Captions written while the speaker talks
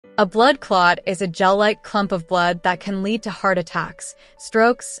A blood clot is a gel-like clump of blood that can lead to heart attacks,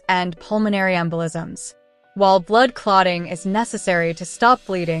 strokes, and pulmonary embolisms. While blood clotting is necessary to stop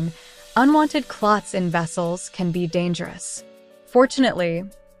bleeding, unwanted clots in vessels can be dangerous. Fortunately,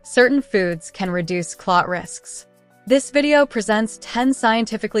 certain foods can reduce clot risks. This video presents 10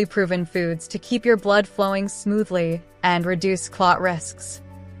 scientifically proven foods to keep your blood flowing smoothly and reduce clot risks.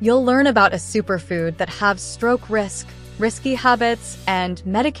 You'll learn about a superfood that has stroke risk, risky habits, and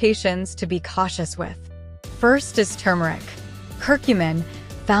medications to be cautious with. First is turmeric. Curcumin,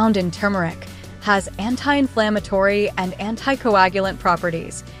 found in turmeric, has anti-inflammatory and anticoagulant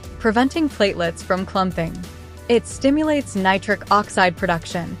properties, preventing platelets from clumping. It stimulates nitric oxide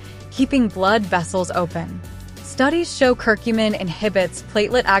production, keeping blood vessels open. Studies show curcumin inhibits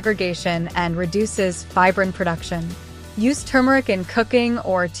platelet aggregation and reduces fibrin production. Use turmeric in cooking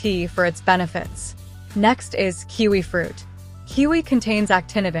or tea for its benefits. Next is kiwi fruit. Kiwi contains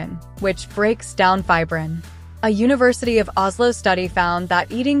actinitin, which breaks down fibrin. A University of Oslo study found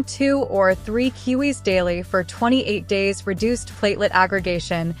that eating 2 or 3 kiwis daily for 28 days reduced platelet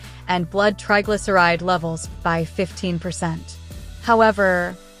aggregation and blood triglyceride levels by 15%.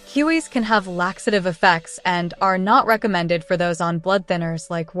 However, kiwis can have laxative effects and are not recommended for those on blood thinners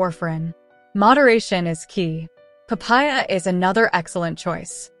like warfarin. Moderation is key. Papaya is another excellent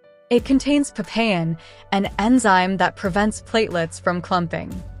choice. It contains papain, an enzyme that prevents platelets from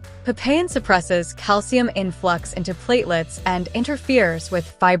clumping. Papain suppresses calcium influx into platelets and interferes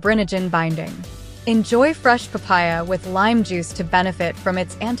with fibrinogen binding. Enjoy fresh papaya with lime juice to benefit from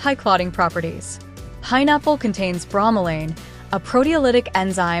its anti-clotting properties. Pineapple contains bromelain, a proteolytic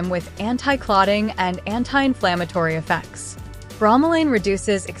enzyme with anti-clotting and anti-inflammatory effects. Bromelain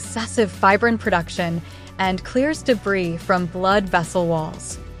reduces excessive fibrin production and clears debris from blood vessel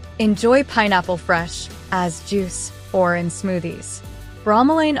walls. Enjoy pineapple fresh, as juice, or in smoothies.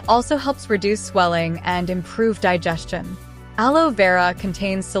 Bromelain also helps reduce swelling and improve digestion. Aloe vera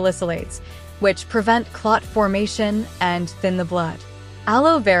contains salicylates, which prevent clot formation and thin the blood.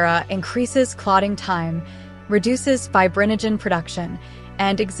 Aloe vera increases clotting time, reduces fibrinogen production,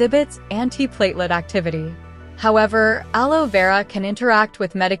 and exhibits antiplatelet activity. However, aloe vera can interact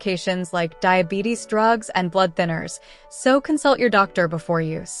with medications like diabetes drugs and blood thinners, so consult your doctor before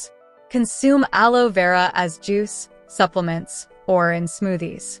use. Consume aloe vera as juice, supplements, or in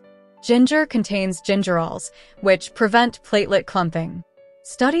smoothies. Ginger contains gingerols, which prevent platelet clumping.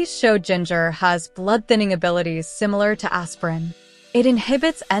 Studies show ginger has blood-thinning abilities similar to aspirin. It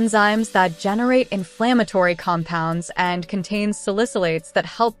inhibits enzymes that generate inflammatory compounds and contains salicylates that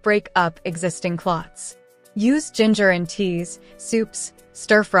help break up existing clots. Use ginger in teas, soups,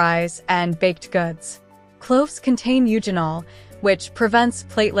 stir-fries, and baked goods. Cloves contain eugenol, which prevents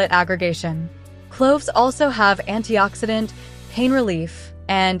platelet aggregation. Cloves also have antioxidant, pain relief,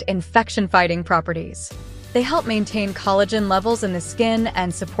 and infection-fighting properties. They help maintain collagen levels in the skin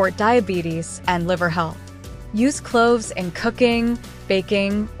and support diabetes and liver health. Use cloves in cooking,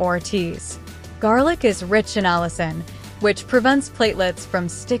 baking, or teas. Garlic is rich in allicin, which prevents platelets from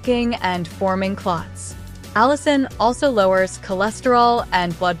sticking and forming clots. Allicin also lowers cholesterol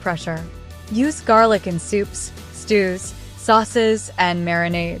and blood pressure. Use garlic in soups, stews, sauces, and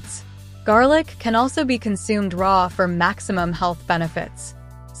marinades. Garlic can also be consumed raw for maximum health benefits.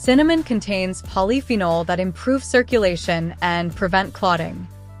 Cinnamon contains polyphenol that improve circulation and prevent clotting.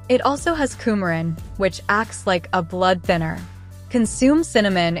 It also has coumarin, which acts like a blood thinner. Consume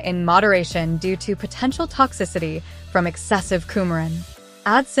cinnamon in moderation due to potential toxicity from excessive coumarin.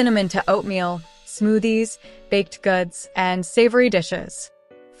 Add cinnamon to oatmeal, smoothies, baked goods, and savory dishes.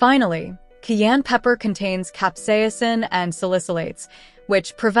 Finally, cayenne pepper contains capsaicin and salicylates,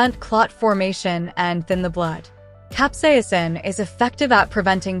 which prevent clot formation and thin the blood. Capsaicin is effective at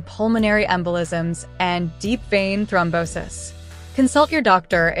preventing pulmonary embolisms and deep vein thrombosis. Consult your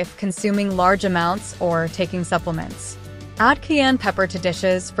doctor if consuming large amounts or taking supplements. Add cayenne pepper to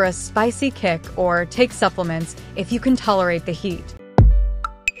dishes for a spicy kick or take supplements if you can tolerate the heat.